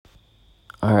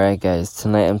Alright guys,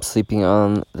 tonight I'm sleeping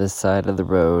on this side of the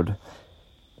road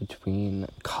between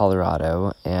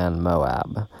Colorado and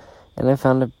Moab. And I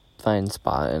found a fine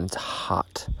spot and it's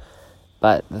hot.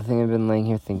 But the thing I've been laying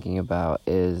here thinking about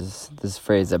is this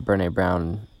phrase that Brené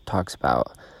Brown talks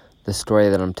about, the story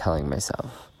that I'm telling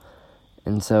myself.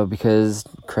 And so because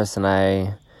Chris and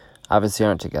I obviously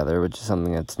aren't together, which is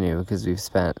something that's new because we've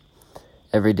spent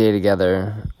every day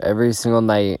together, every single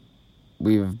night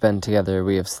we've been together,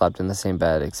 we have slept in the same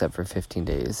bed except for 15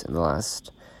 days in the last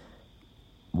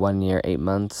 1 year, 8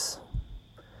 months.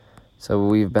 So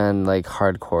we've been like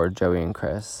hardcore, Joey and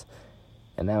Chris.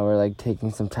 And now we're like taking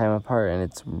some time apart, and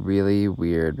it's really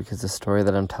weird because the story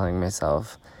that I'm telling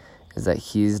myself is that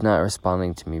he's not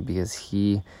responding to me because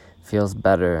he feels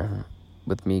better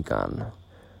with me gone.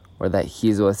 Or that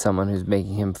he's with someone who's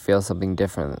making him feel something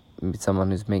different, someone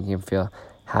who's making him feel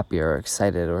happy or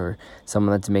excited, or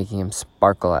someone that's making him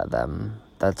sparkle at them.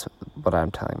 That's what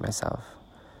I'm telling myself.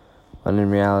 When in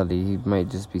reality, he might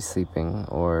just be sleeping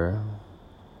or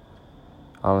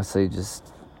honestly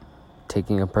just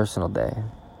taking a personal day.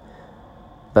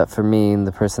 But for me,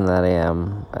 the person that I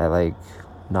am, I like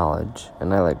knowledge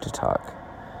and I like to talk.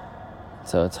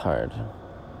 So it's hard.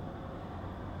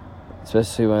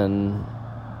 Especially when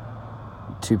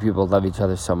two people love each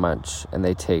other so much and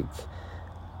they take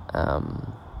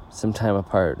some time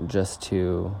apart just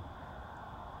to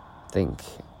think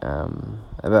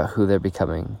about who they're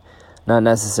becoming. Not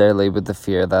necessarily with the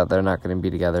fear that they're not going to be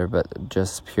together, but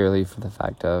just purely for the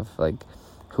fact of, like,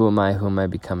 who am I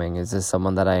becoming? Is this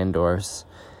someone that I endorse?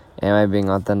 Am I being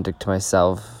authentic to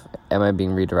myself? Am I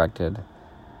being redirected?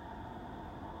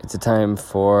 It's a time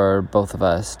for both of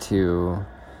us to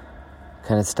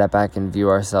kind of step back and view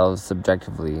ourselves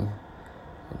subjectively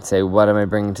and say, what am I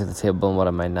bringing to the table and what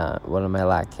am I not? What am I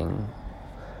lacking?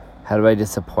 How do I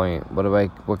disappoint?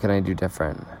 What can I do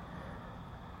different?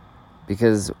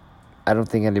 Because I don't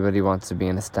think anybody wants to be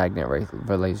in a stagnant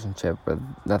relationship where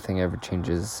nothing ever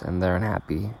changes and they're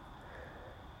unhappy.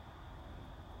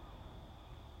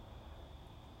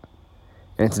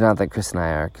 And it's not that Chris and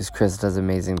I are, because Chris does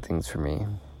amazing things for me.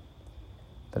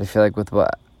 But I feel like with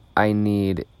what I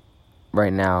need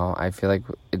right now, I feel like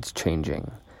it's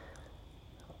changing.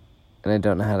 And I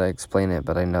don't know how to explain it,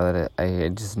 but I know that I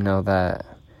just know that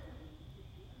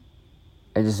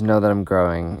I'm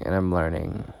growing and I'm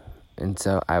learning. And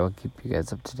so I will keep you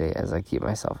guys up to date as I keep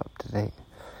myself up to date.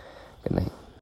 Good night.